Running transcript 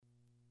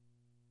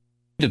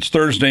It's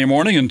Thursday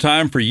morning and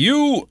time for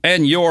You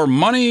and Your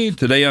Money.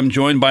 Today I'm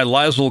joined by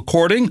Lizel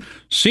Cording,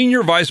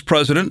 Senior Vice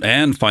President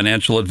and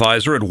Financial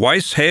Advisor at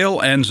Weiss, Hale &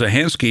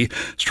 Zahansky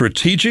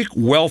Strategic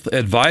Wealth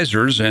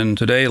Advisors. And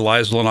today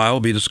Lizel and I will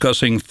be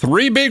discussing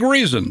three big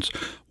reasons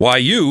why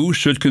you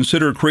should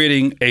consider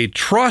creating a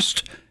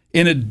trust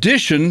in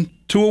addition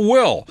to a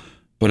will.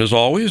 But as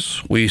always,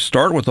 we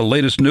start with the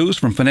latest news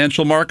from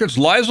financial markets.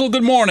 Lizel,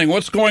 good morning.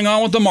 What's going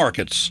on with the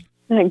markets?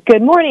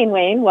 Good morning,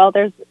 Wayne. Well,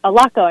 there's a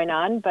lot going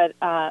on, but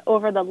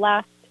over the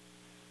last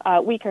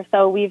week or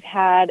so, we've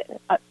had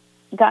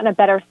gotten a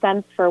better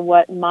sense for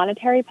what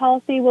monetary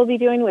policy will be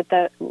doing with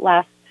the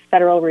last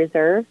Federal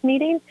Reserve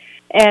meeting.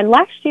 And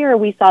last year,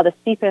 we saw the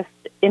steepest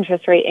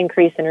interest rate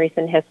increase in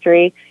recent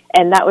history,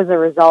 and that was a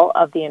result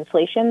of the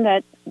inflation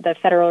that the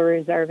Federal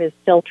Reserve is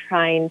still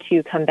trying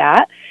to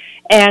combat.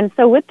 And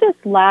so with this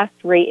last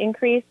rate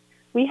increase,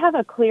 we have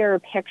a clearer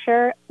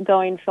picture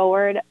going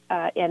forward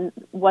in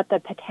what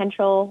the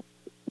potential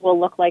will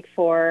look like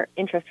for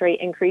interest rate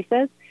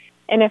increases.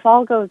 And if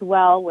all goes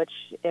well, which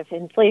if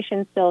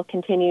inflation still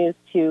continues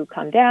to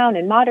come down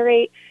and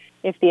moderate,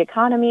 if the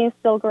economy is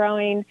still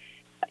growing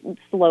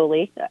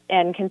slowly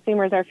and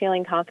consumers are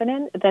feeling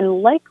confident,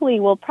 then likely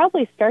we'll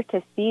probably start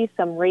to see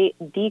some rate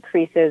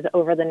decreases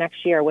over the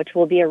next year, which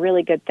will be a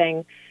really good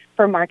thing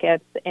for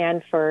markets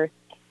and for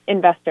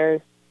investors.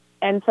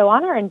 And so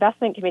on our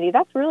investment committee,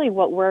 that's really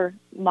what we're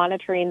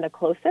monitoring the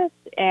closest,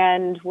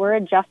 and we're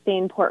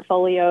adjusting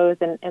portfolios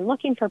and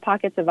looking for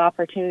pockets of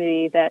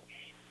opportunity that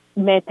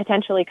may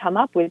potentially come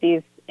up with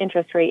these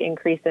interest rate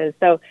increases.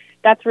 So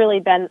that's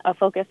really been a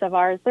focus of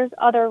ours. There's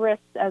other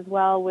risks as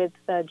well with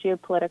the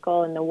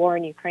geopolitical and the war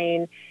in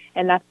Ukraine,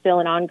 and that's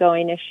still an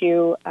ongoing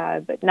issue,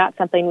 but not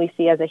something we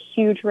see as a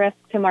huge risk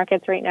to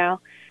markets right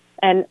now.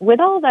 And with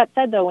all of that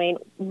said, though, Wayne,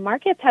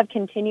 markets have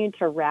continued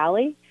to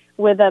rally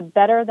with the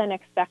better than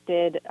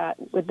expected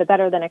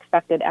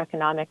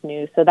economic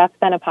news. So that's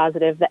been a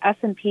positive. The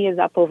S&P is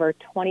up over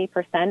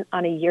 20%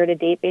 on a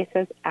year-to-date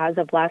basis as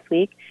of last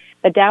week.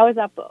 The Dow is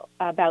up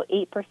about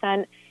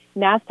 8%.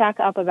 NASDAQ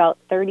up about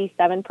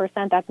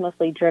 37%. That's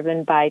mostly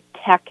driven by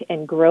tech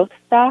and growth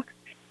stocks.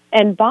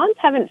 And bonds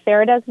haven't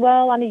fared as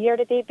well on a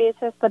year-to-date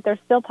basis, but they're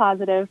still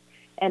positive,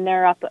 and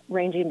they're up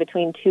ranging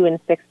between 2 and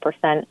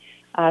 6%.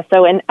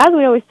 And as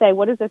we always say,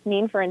 what does this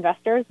mean for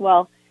investors?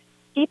 Well,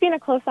 keeping a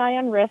close eye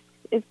on risks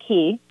is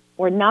key.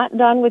 We're not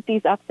done with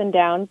these ups and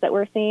downs that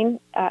we're seeing,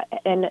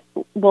 and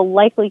we'll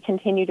likely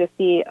continue to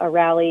see a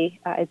rally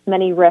as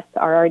many risks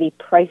are already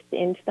priced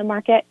into the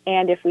market.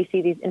 And if we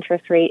see these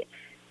interest rates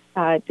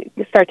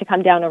start to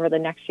come down over the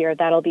next year,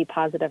 that'll be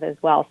positive as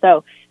well.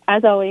 So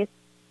as always,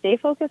 stay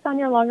focused on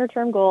your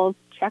longer-term goals.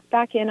 Check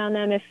back in on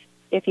them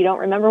if you don't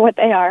remember what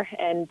they are,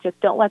 and just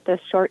don't let the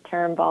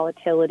short-term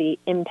volatility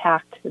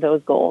impact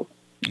those goals.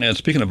 And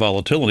speaking of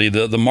volatility,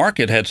 the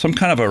market had some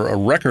kind of a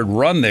record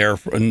run there,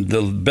 and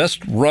the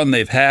best run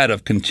they've had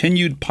of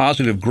continued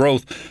positive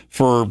growth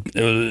for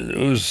it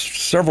was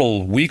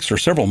several weeks or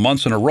several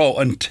months in a row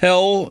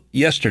until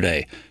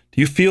yesterday. Do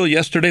you feel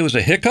yesterday was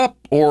a hiccup,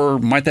 or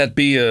might that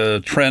be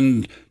a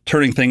trend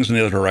turning things in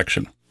the other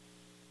direction?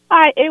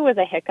 It was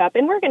a hiccup,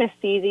 and we're going to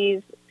see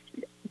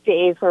these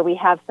days where we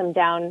have some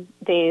down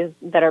days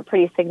that are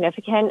pretty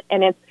significant,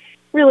 and it's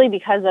really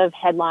because of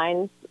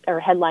headlines or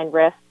headline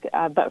risk.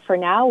 But for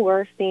now,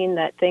 we're seeing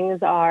that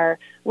things are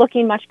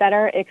looking much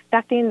better,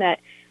 expecting that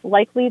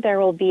likely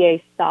there will be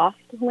a soft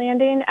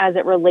landing as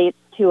it relates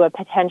to a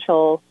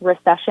potential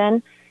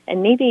recession,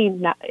 and maybe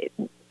not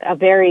a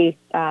very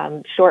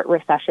short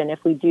recession if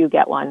we do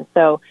get one.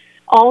 So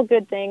all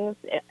good things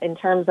in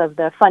terms of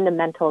the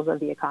fundamentals of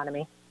the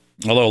economy.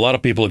 Although a lot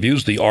of people have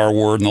used the R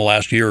word in the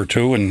last year or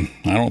two, and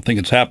I don't think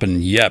it's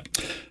happened yet.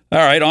 All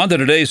right, on to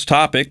today's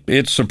topic.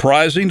 It's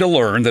surprising to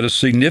learn that a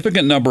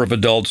significant number of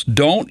adults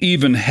don't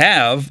even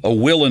have a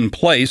will in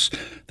place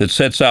that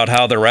sets out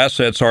how their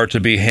assets are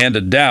to be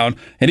handed down,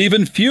 and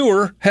even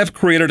fewer have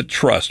created a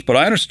trust. But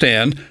I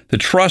understand that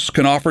trusts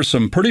can offer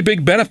some pretty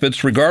big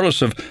benefits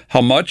regardless of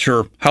how much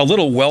or how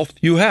little wealth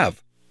you have.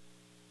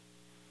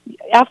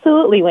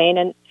 Absolutely, Wayne.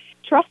 And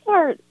trusts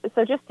are,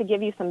 so just to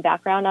give you some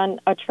background on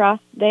a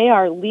trust, they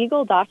are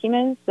legal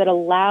documents that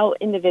allow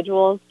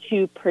individuals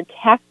to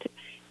protect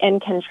and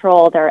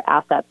control their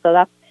assets. So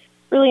that's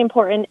really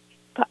important.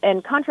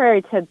 And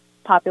contrary to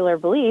popular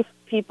belief,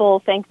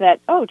 people think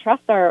that,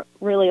 trusts are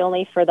really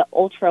only for the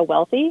ultra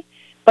wealthy,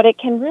 but it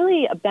can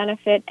really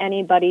benefit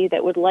anybody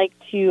that would like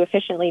to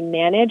efficiently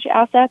manage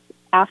assets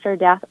after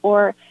death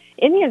or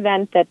in the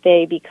event that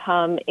they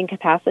become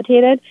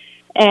incapacitated.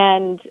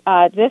 And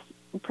this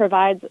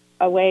provides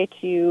a way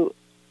to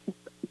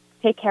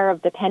take care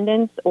of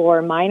dependents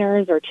or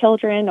minors or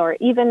children or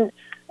even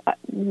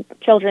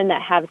children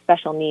that have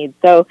special needs.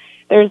 So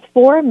there's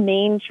four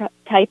main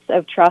types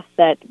of trusts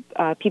that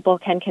people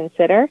can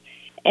consider,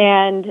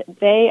 and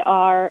they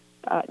are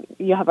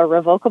you have a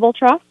revocable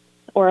trust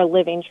or a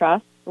living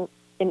trust,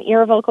 an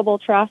irrevocable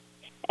trust,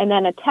 and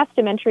then a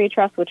testamentary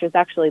trust, which is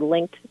actually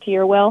linked to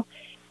your will.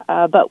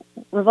 But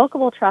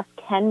revocable trust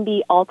can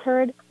be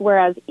altered,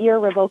 whereas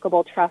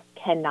irrevocable trust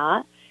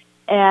cannot.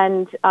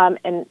 And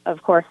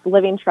of course,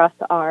 living trusts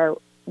are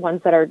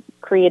ones that are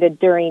created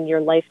during your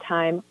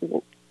lifetime,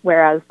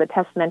 whereas the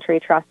testamentary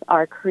trusts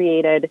are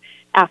created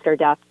after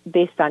death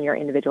based on your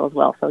individual's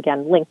will. So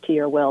again, linked to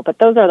your will. But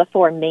those are the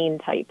four main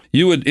types.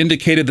 You had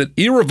indicated that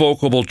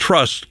irrevocable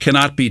trust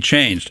cannot be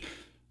changed.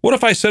 What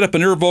if I set up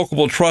an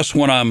irrevocable trust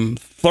when I'm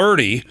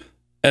 30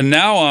 and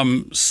now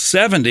I'm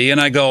 70 and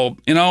I go,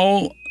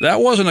 that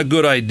wasn't a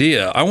good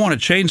idea. I want to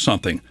change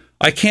something.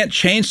 I can't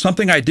change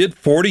something I did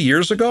 40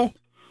 years ago?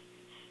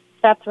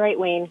 That's right,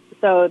 Wayne.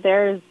 So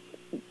there's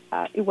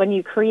when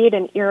you create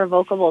an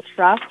irrevocable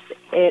trust,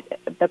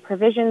 the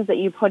provisions that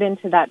you put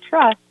into that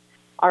trust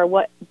are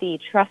what the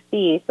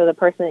trustee, so the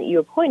person that you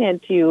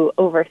appointed to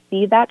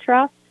oversee that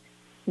trust,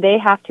 they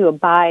have to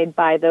abide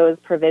by those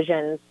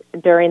provisions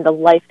during the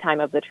lifetime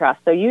of the trust.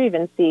 So you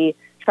even see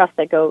trusts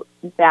that go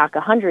back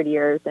 100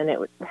 years, and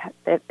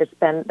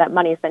that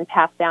money has been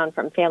passed down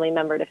from family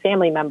member to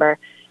family member.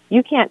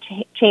 You can't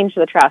change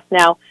the trust.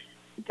 Now,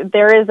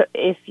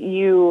 if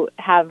you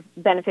have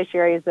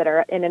beneficiaries that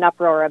are in an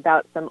uproar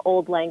about some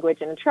old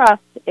language in a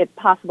trust, it's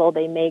possible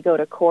they may go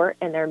to court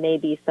and there may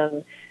be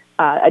some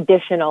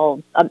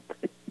additional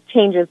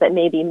changes that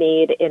may be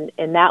made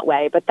in that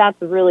way. But that's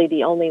really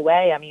the only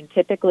way. I mean,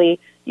 typically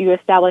you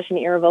establish an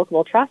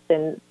irrevocable trust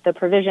and the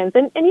provisions,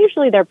 and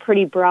usually they're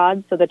pretty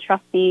broad, so the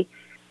trustee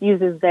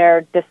uses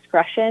their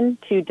discretion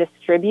to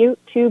distribute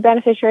to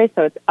beneficiaries.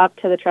 So it's up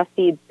to the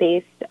trustee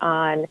based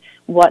on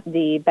what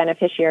the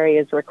beneficiary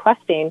is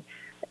requesting,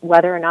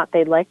 whether or not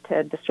they'd like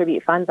to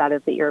distribute funds out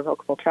of the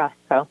irrevocable trust.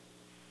 So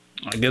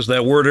I guess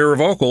that word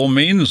irrevocable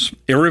means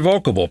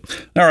irrevocable.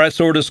 All right,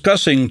 so we're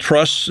discussing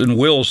trusts and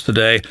wills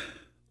today.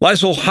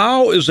 Liesl,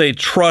 how is a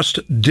trust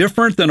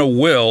different than a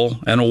will,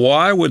 and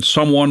why would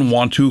someone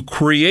want to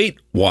create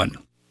one?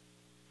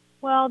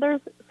 Well, there's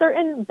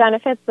certain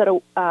benefits that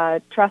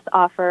a trust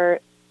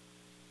offer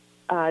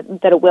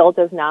that a will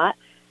does not,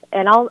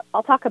 and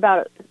I'll talk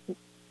about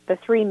the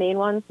three main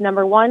ones.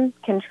 Number one,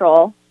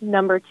 control.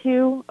 Number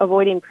two,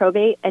 avoiding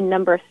probate, and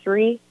number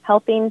three,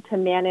 helping to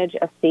manage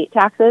estate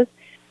taxes.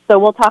 So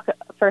we'll talk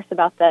first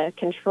about the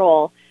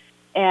control,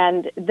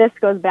 and this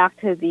goes back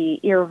to the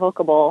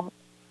irrevocable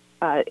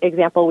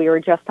example we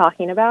were just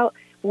talking about,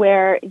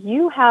 where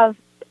you have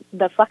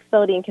the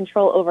flexibility and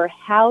control over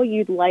how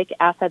you'd like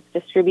assets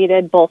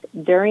distributed both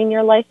during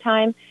your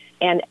lifetime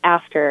and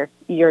after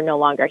you're no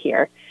longer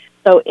here.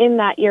 So in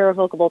that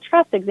irrevocable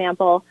trust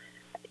example,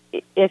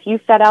 if you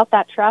set out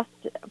that trust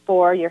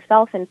for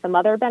yourself and some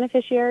other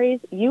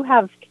beneficiaries, you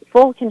have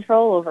full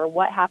control over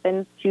what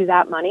happens to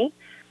that money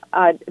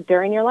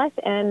during your life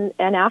and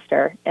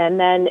after. And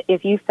then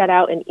if you set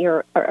out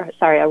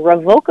a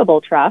revocable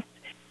trust,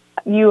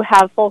 you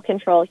have full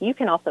control. You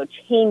can also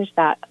change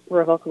that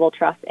revocable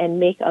trust and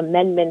make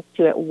amendments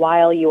to it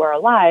while you are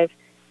alive.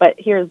 But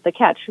here's the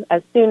catch.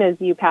 As soon as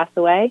you pass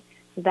away,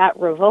 that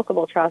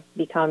revocable trust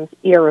becomes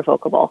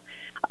irrevocable.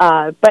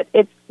 But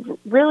it's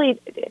really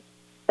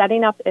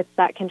setting up, it's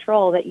that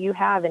control that you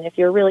have. And if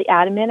you're really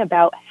adamant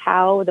about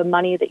how the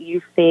money that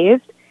you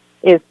saved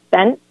is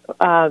spent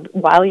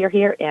while you're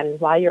here and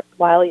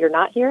while you're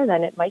not here,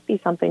 then it might be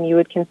something you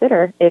would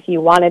consider if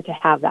you wanted to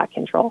have that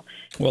control.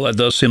 Well, that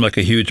does seem like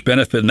a huge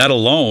benefit, and that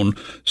alone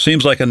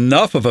seems like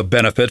enough of a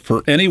benefit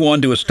for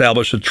anyone to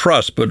establish a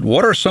trust. But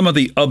what are some of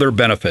the other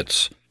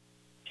benefits?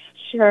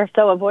 Sure.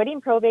 So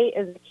avoiding probate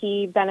is a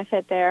key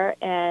benefit there,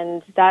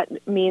 and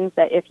that means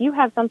that if you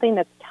have something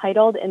that's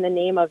titled in the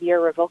name of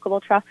your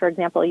revocable trust, for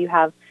example, you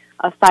have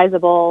a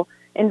sizable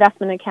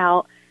investment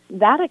account,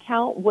 that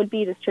account would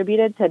be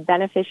distributed to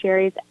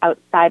beneficiaries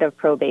outside of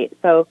probate.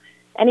 So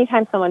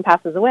anytime someone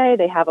passes away,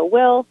 they have a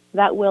will,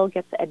 that will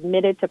gets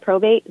admitted to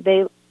probate.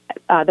 The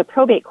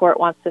probate court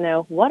wants to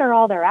know what are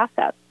all their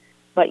assets,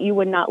 but you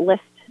would not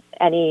list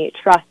any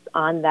trust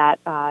on that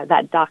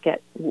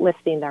docket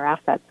listing their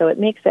assets. So it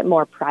makes it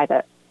more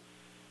private.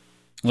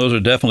 Those are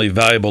definitely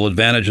valuable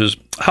advantages.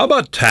 How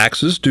about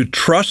taxes? Do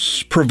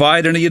trusts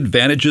provide any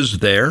advantages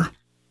there?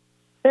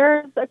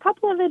 There's a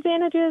couple of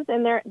advantages,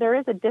 and there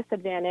is a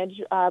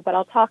disadvantage, but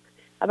I'll talk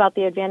about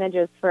the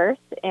advantages first.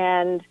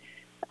 And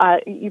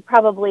you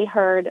probably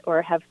heard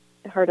or have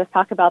heard us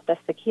talk about the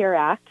Secure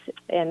Act,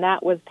 and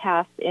that was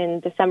passed in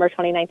December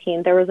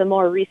 2019. There was a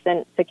more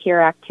recent Secure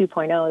Act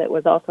 2.0 that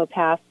was also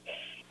passed.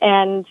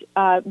 And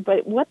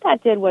but what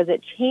that did was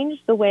it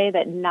changed the way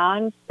that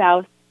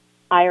non-spouse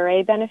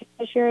IRA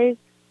beneficiaries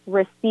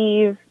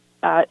receive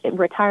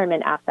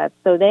retirement assets.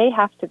 So they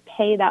have to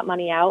pay that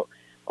money out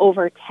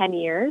over 10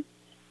 years,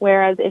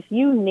 whereas if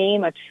you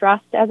name a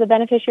trust as a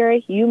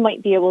beneficiary, you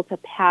might be able to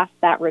pass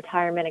that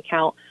retirement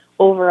account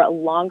over a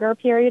longer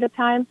period of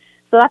time.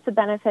 So that's a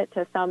benefit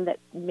to some that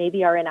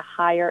maybe are in a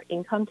higher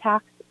income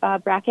tax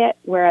bracket,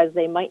 whereas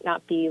they might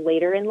not be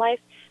later in life.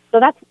 So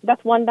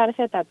that's one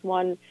benefit. That's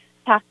one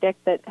tactic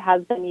that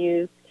has been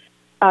used.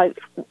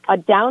 A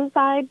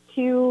downside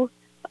to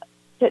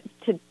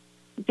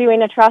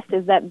doing a trust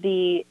is that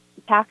the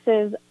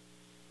taxes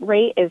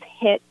rate is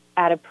hit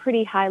at a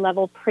pretty high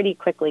level pretty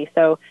quickly.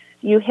 So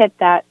you hit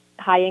that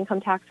high income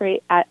tax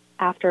rate at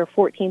after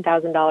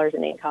 $14,000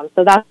 in income.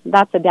 So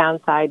that's a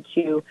downside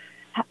to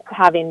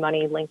having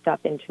money linked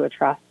up into a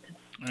trust.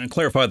 And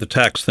clarify the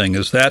tax thing.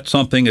 Is that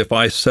something, if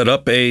I set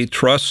up a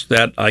trust,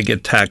 that I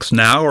get taxed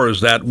now, or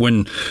is that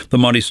when the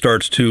money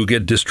starts to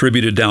get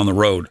distributed down the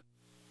road?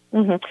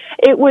 Mm-hmm.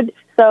 It would.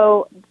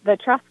 So the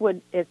trust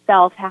would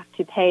itself have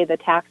to pay the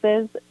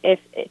taxes. If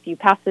you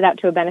passed it out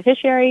to a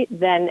beneficiary,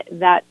 then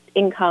that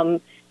income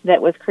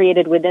that was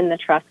created within the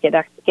trust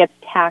gets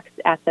taxed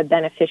at the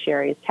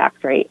beneficiary's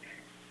tax rate.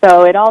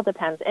 So it all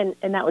depends, and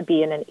that would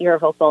be in an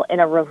irrevocable.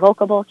 In a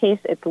revocable case,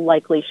 it's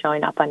likely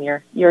showing up on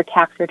your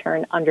tax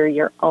return under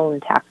your own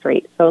tax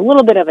rate. So a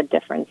little bit of a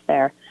difference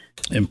there.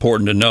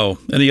 Important to know.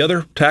 Any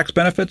other tax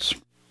benefits?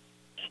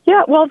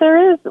 Yeah, well,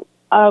 there is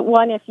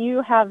one if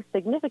you have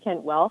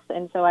significant wealth,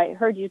 and so I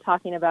heard you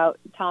talking about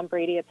Tom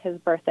Brady. It's his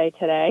birthday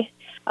today.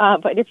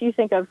 But if you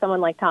think of someone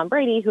like Tom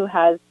Brady who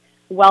has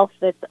wealth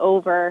that's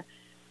over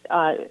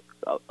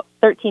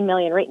 $13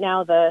 million, right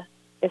now the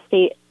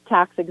estate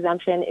tax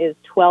exemption is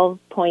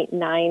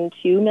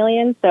 $12.92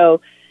 million.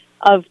 So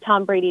of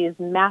Tom Brady's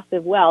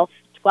massive wealth,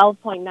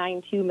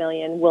 $12.92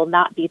 million will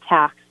not be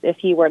taxed if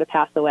he were to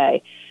pass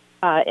away.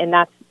 And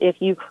that's if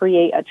you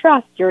create a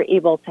trust, you're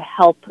able to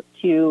help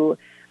to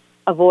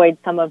avoid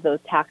some of those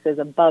taxes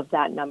above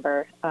that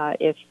number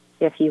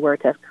if he were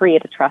to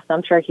create a trust.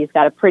 I'm sure he's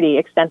got a pretty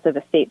extensive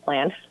estate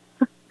plan.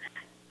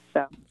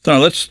 So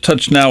let's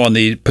touch now on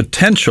the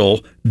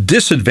potential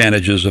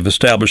disadvantages of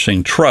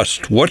establishing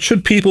trust. What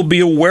should people be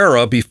aware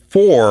of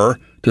before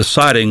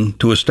deciding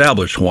to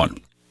establish one?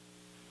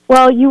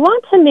 Well, you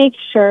want to make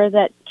sure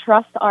that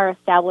trusts are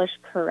established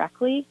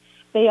correctly.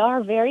 They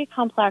are very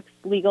complex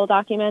legal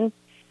documents.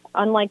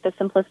 Unlike the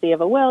simplicity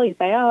of a will, you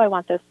say, I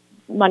want this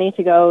money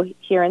to go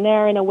here and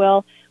there in a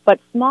will. But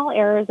small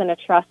errors in a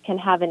trust can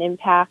have an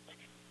impact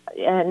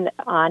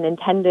on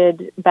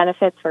intended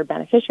benefits for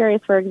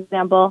beneficiaries, for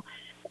example.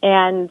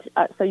 And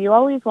so you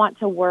always want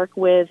to work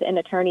with an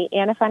attorney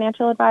and a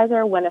financial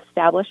advisor when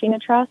establishing a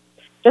trust,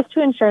 just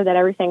to ensure that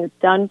everything's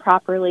done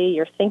properly.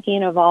 You're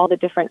thinking of all the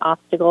different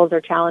obstacles or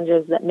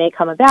challenges that may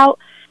come about.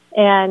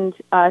 And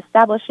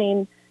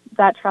establishing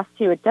that trust,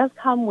 too, it does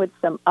come with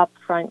some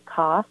upfront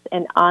costs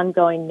and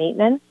ongoing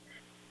maintenance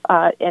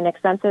and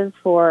expenses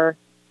for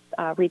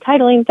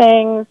retitling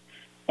things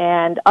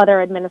and other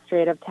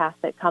administrative tasks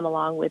that come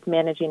along with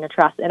managing a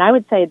trust. And I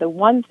would say the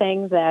one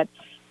thing that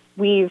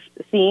we've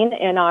seen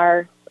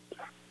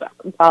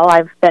while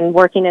I've been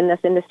working in this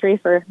industry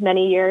for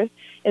many years,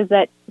 is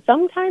that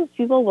sometimes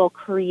people will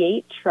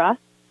create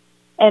trusts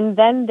and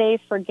then they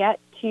forget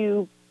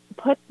to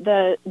put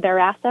their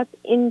assets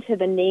into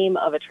the name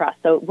of a trust.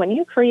 So when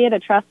you create a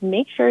trust,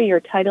 make sure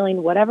you're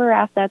titling whatever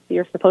assets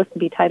you're supposed to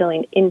be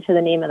titling into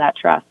the name of that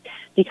trust,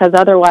 because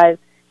otherwise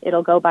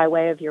it'll go by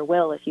way of your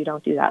will if you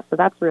don't do that. So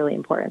that's really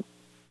important.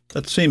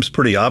 That seems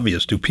pretty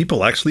obvious. Do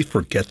people actually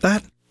forget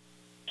that?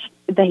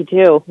 They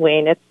do,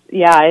 Wayne.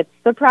 It's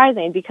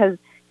surprising because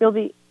you'll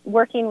be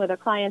working with a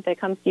client that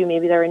comes to you,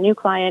 maybe they're a new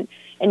client,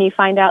 and you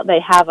find out they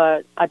have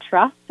a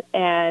trust,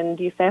 and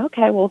you say,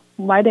 okay, well,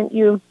 why didn't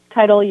you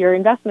title your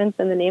investments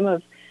in the name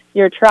of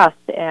your trust?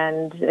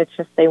 And it's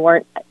just they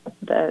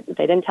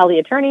didn't tell the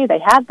attorney they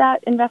had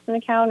that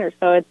investment account, or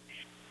so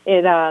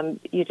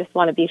you just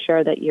want to be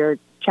sure that you're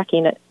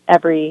checking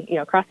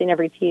crossing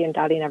every T and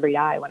dotting every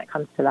I when it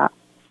comes to that.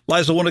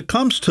 Liza, when it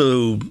comes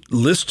to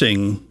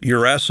listing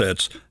your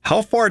assets,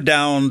 how far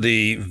down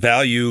the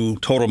value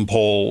totem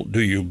pole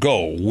do you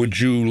go? Would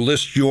you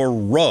list your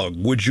rug?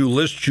 Would you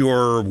list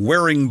your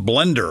wearing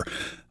blender?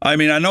 I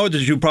mean, I know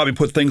that you probably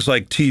put things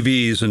like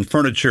TVs and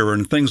furniture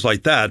and things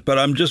like that, but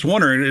I'm just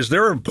wondering, is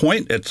there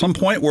at some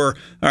point where,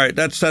 all right,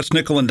 that's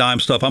nickel and dime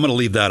stuff, I'm going to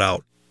leave that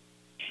out?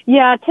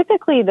 Yeah,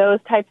 typically those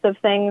types of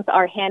things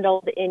are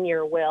handled in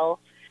your will.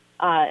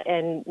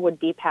 And would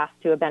be passed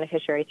to a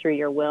beneficiary through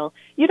your will.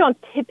 You don't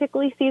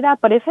typically see that,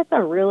 but if it's a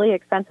really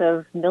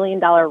expensive $1 million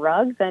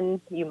rug,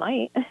 then you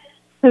might,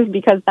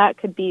 because that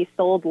could be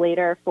sold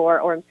later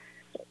for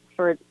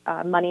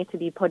money to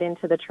be put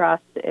into the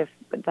trust if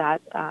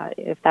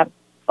that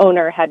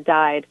owner had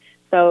died.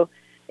 So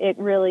it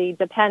really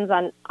depends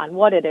on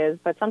what it is,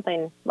 but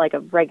something like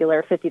a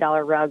regular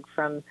 $50 rug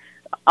from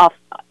off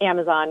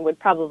Amazon would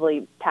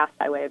probably pass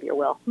by way of your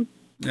will.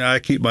 Yeah, I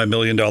keep my $1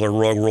 million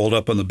rug rolled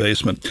up in the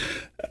basement.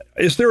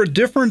 Is there a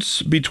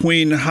difference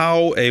between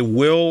how a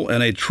will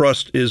and a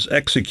trust is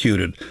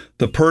executed?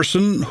 The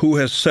person who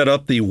has set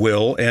up the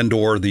will and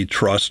or the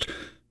trust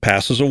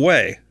passes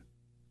away.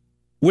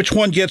 Which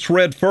one gets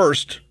read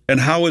first,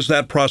 and how does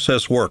that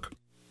process work?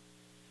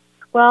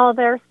 Well,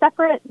 they're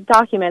separate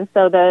documents,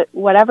 so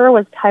whatever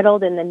was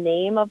titled in the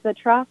name of the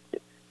trust,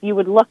 you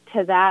would look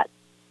to that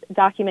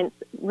document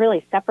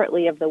really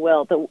separately of the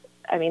will.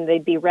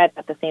 They'd be read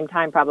at the same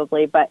time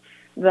probably, but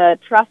the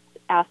trust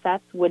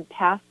assets would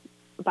pass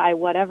by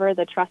whatever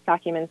the trust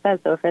document says.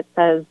 So if it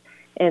says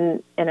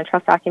in a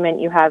trust document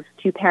you have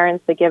two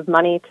parents that give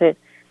money to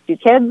two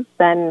kids,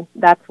 then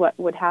that's what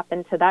would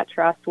happen to that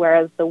trust,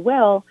 whereas the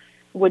will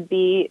would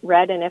be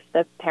read, and if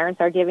the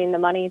parents are giving the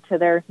money to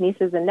their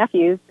nieces and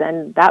nephews,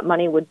 then that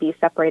money would be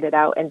separated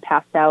out and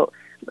passed out.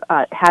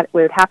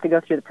 We would have to go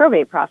through the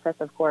probate process,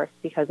 of course,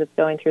 because it's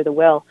going through the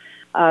will.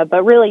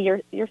 But really,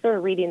 you're sort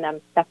of reading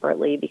them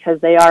separately because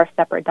they are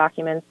separate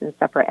documents and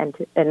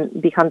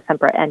and become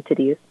separate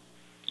entities.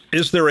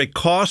 Is there a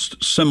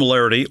cost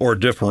similarity or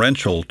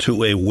differential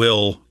to a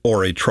will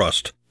or a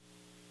trust?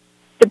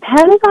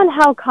 Depends on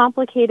how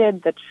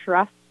complicated the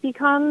trust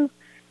becomes.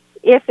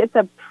 If it's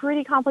a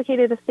pretty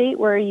complicated estate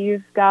where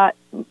you've got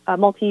a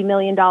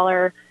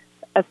multi-million-dollar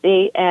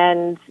estate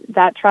and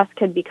that trust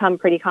could become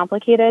pretty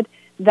complicated,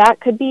 that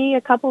could be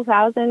a couple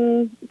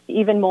thousand,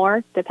 even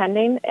more,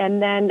 depending.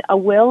 And then a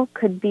will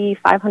could be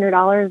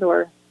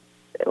 $500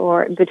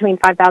 or between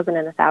 $5,000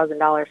 and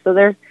 $1,000. So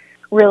there's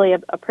really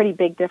a pretty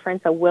big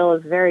difference. A will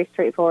is very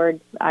straightforward.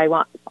 I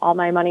want all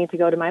my money to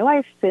go to my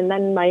wife and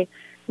then my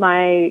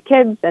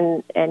kids,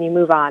 and you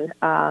move on.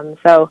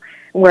 So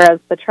whereas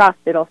the trust,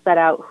 it'll set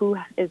out who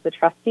is the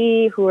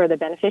trustee, who are the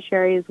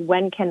beneficiaries,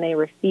 when can they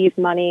receive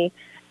money,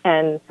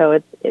 and so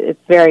it's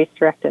very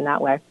strict in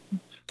that way.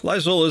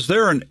 Lizel, is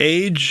there an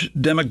age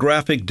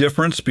demographic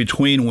difference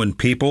between when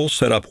people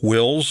set up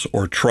wills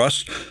or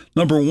trusts?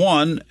 Number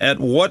one, at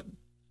what,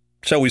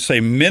 shall we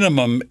say,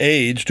 minimum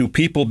age do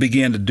people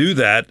begin to do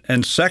that?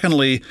 And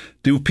secondly,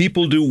 do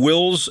people do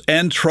wills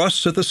and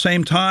trusts at the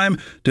same time?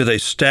 Do they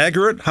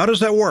stagger it? How does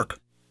that work?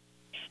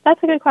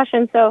 That's a good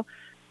question. So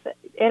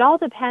it all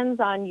depends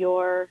on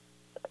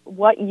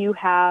what you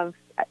have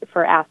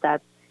for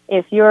assets.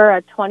 If you're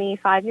a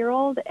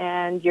 25-year-old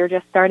and you're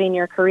just starting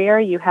your career,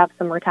 you have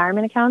some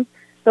retirement accounts.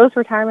 Those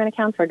retirement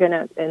accounts are going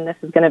to, and this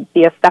is going to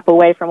be a step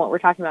away from what we're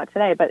talking about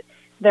today, but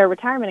their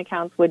retirement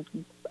accounts would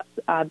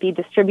be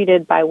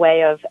distributed by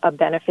way of a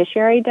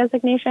beneficiary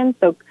designation,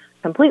 so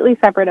completely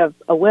separate of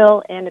a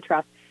will and a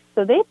trust.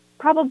 So they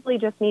probably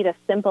just need that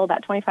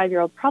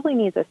 25-year-old probably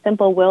needs a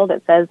simple will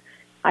that says,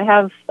 I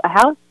have a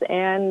house,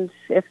 and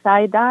if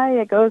I die,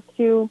 it goes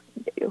to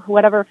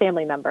whatever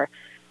family member.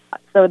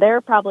 So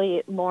they're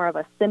probably more of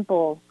a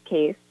simple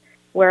case,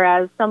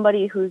 whereas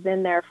somebody who's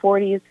in their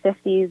 40s,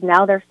 50s,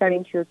 now they're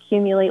starting to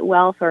accumulate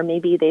wealth, or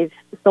maybe they've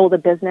sold a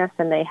business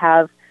and they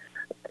have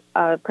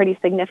a pretty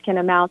significant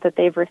amount that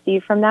they've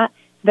received from that,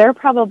 they're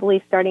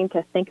probably starting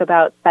to think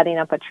about setting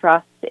up a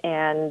trust,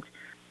 and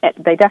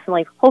they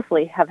definitely,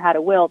 hopefully, have had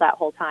a will that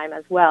whole time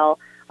as well.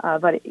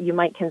 But you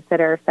might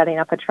consider setting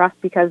up a trust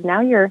because now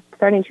you're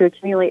starting to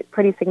accumulate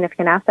pretty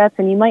significant assets,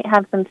 and you might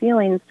have some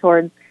feelings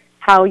towards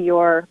how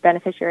your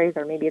beneficiaries,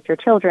 or maybe it's your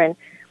children,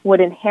 would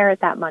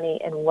inherit that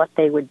money and what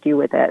they would do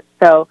with it.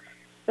 So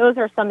those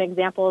are some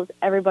examples.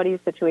 Everybody's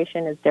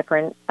situation is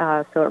different,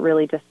 so it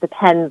really just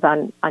depends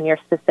on your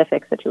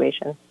specific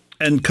situation.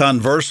 And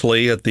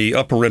conversely, at the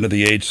upper end of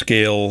the age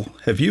scale,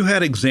 have you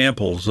had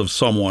examples of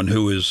someone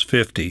who is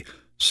 50,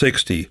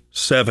 60,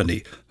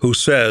 70, who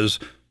says,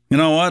 you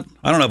know what,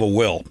 I don't have a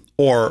will,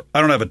 or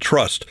I don't have a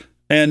trust,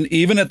 and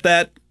even at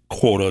that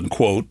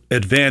quote-unquote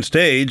advanced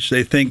age,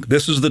 they think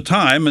this is the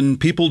time, and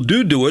people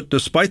do it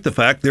despite the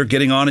fact they're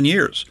getting on in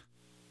years.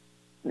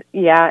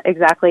 Yeah,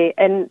 exactly.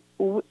 And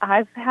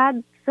I've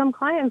had some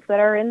clients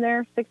that are in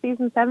their 60s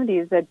and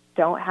 70s that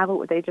don't have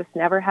it. They just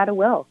never had a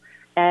will.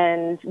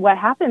 And what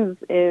happens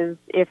is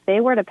if they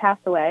were to pass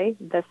away,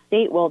 the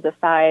state will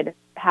decide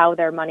how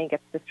their money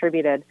gets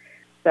distributed.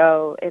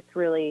 So it's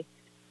really,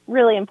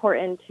 really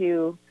important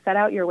to set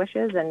out your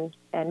wishes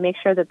and make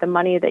sure that the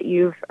money that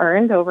you've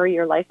earned over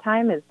your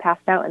lifetime is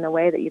passed out in the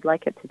way that you'd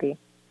like it to be.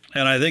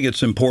 And I think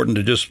it's important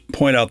to just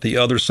point out the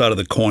other side of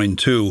the coin,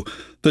 too.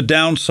 The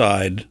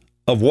downside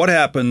of what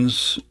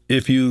happens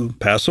if you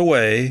pass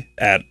away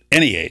at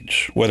any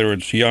age, whether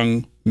it's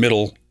young,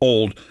 middle,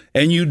 old,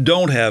 and you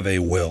don't have a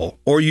will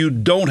or you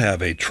don't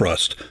have a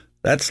trust.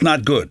 That's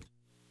not good.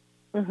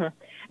 Mm-hmm.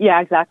 Yeah,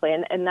 exactly.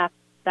 And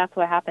that's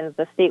what happens.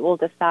 The state will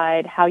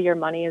decide how your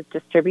money is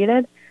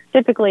distributed.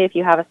 Typically, if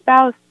you have a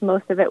spouse,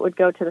 most of it would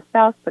go to the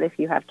spouse, but if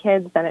you have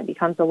kids, then it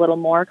becomes a little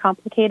more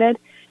complicated.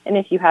 And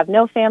if you have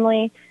no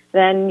family,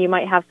 then you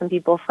might have some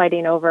people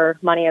fighting over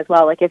money as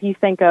well. Like if you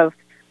think of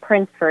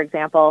Prince, for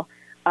example,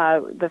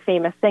 the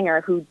famous singer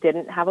who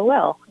didn't have a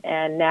will,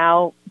 and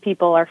now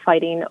people are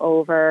fighting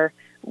over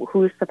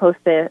who's supposed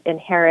to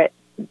inherit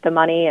the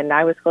money, and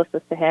I was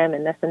closest to him,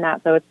 and this and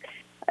that. So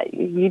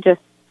it's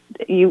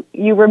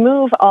you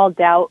remove all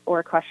doubt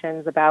or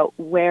questions about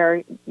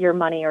where your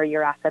money or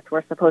your assets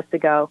were supposed to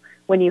go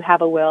when you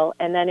have a will.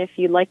 And then if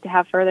you'd like to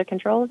have further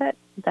control of it,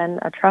 then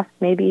a trust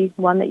may be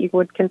one that you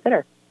would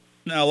consider.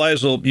 Now,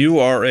 Lizel, you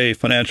are a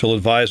financial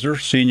advisor,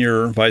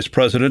 senior vice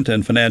president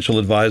and financial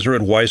advisor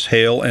at Weiss,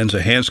 Hale, and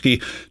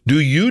Zahansky. Do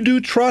you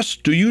do trusts?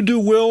 Do you do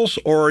wills?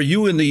 Or are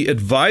you in the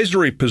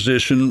advisory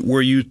position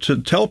where you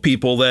tell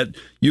people that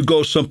you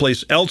go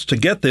someplace else to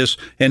get this,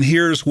 and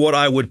here's what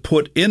I would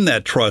put in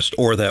that trust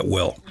or that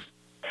will?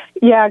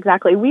 Yeah,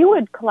 exactly. We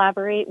would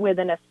collaborate with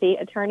an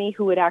estate attorney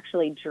who would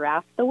actually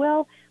draft the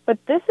will. But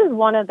this is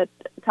one of the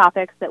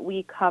topics that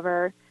we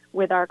cover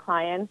with our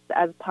clients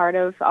as part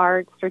of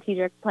our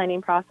strategic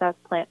planning process,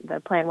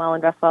 the Plan Well,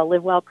 Invest Well,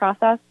 Live Well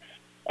process.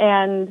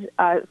 And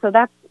so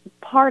that's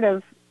part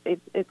of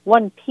it's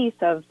one piece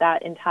of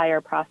that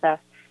entire process,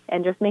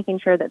 and just making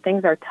sure that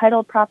things are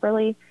titled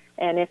properly.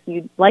 And if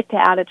you'd like to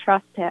add a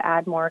trust to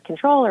add more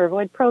control or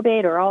avoid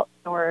probate or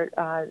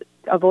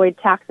avoid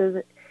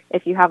taxes,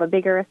 if you have a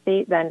bigger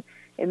estate, then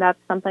that's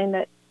something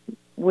that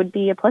would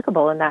be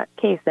applicable in that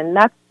case. And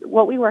that's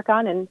what we work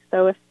on. And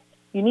so if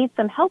you need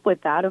some help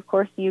with that, of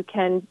course, you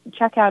can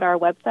check out our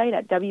website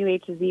at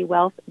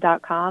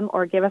whzwealth.com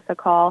or give us a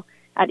call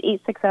at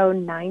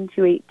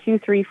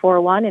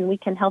 860-928-2341, and we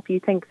can help you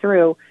think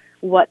through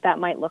what that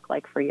might look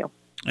like for you.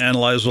 And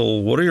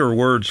Lizel, what are your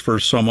words for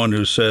someone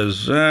who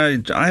says, I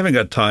haven't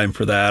got time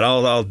for that.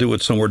 I'll do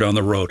it somewhere down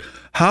the road.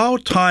 How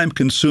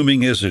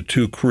time-consuming is it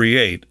to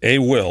create a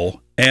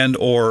will and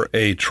or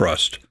a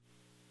trust?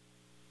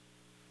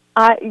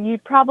 You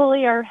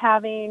probably are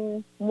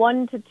having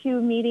 1 to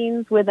 2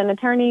 meetings with an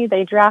attorney.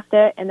 They draft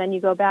it, and then you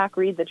go back,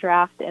 read the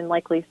draft, and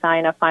likely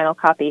sign a final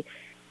copy.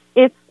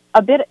 It's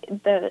a bit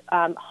the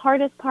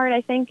hardest part, I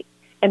think,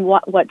 and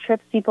what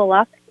trips people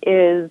up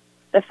is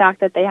the fact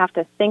that they have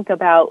to think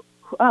about,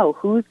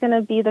 who's going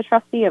to be the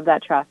trustee of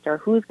that trust, or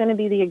who's going to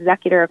be the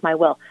executor of my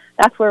will.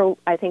 That's where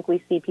I think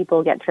we see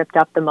people get tripped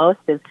up the most,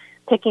 is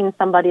picking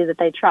somebody that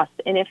they trust.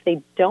 And if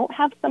they don't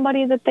have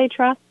somebody that they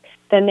trust,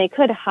 then they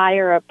could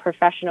hire a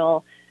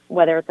professional,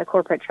 whether it's a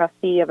corporate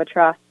trustee of a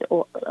trust,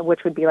 or,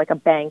 which would be like a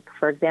bank,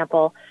 for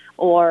example,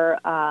 or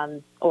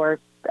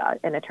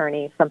an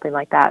attorney, something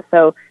like that.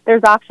 So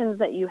there's options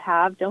that you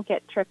have. Don't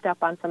get tripped up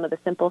on some of the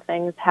simple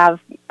things. Have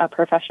a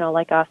professional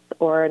like us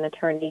or an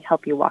attorney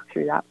help you walk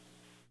through that.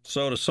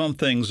 So to sum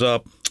things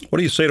up, what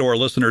do you say to our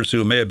listeners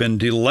who may have been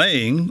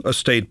delaying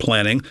estate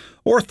planning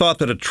or thought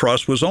that a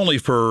trust was only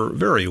for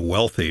very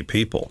wealthy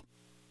people?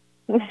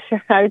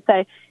 Sure. I would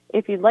say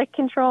if you'd like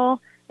control,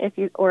 if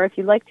you'd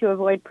like to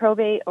avoid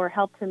probate or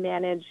help to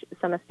manage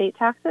some estate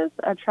taxes,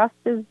 a trust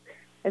is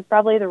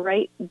probably the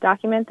right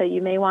document that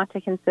you may want to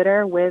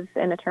consider with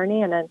an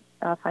attorney and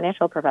a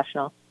financial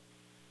professional.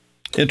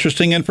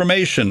 Interesting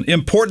information,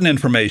 important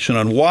information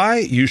on why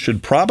you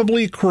should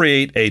probably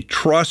create a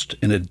trust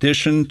in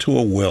addition to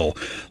a will.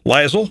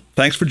 Lizel,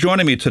 thanks for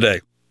joining me today.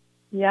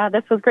 Yeah,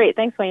 this was great.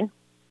 Thanks, Wayne.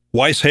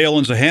 Weiss,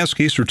 Hale &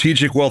 Zahansky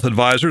Strategic Wealth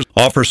Advisors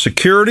offer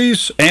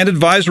securities and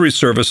advisory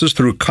services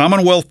through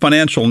Commonwealth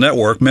Financial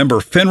Network, member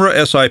FINRA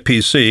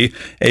SIPC,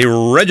 a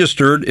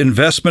registered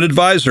investment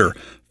advisor.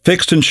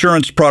 Fixed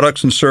insurance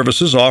products and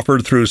services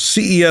offered through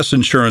CES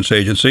Insurance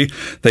Agency.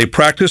 They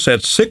practice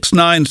at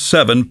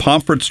 697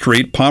 Pomfret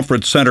Street,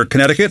 Pomfret Center,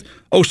 Connecticut,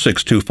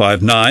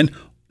 06259.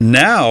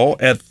 Now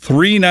at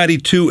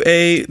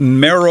 392A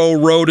Merrow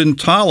Road in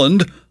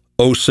Tolland,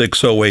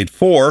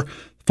 06084.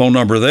 Phone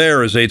number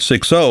there is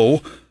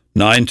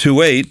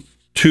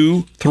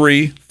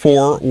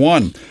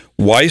 860-928-2341.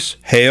 Weiss,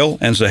 Hale,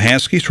 and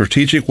Zahansky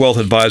Strategic Wealth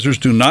Advisors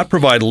do not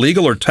provide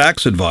legal or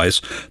tax advice.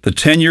 The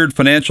tenured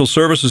financial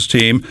services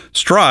team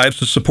strives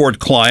to support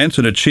clients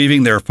in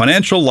achieving their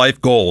financial life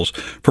goals.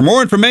 For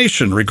more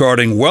information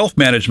regarding wealth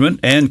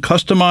management and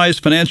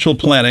customized financial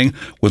planning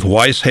with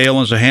Weiss, Hale,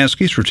 and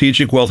Zahansky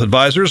Strategic Wealth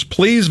Advisors,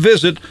 please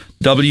visit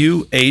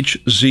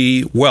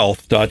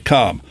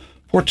whzwealth.com.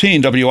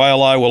 14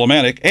 WILI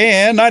Willimantic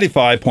and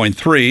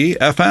 95.3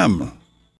 FM.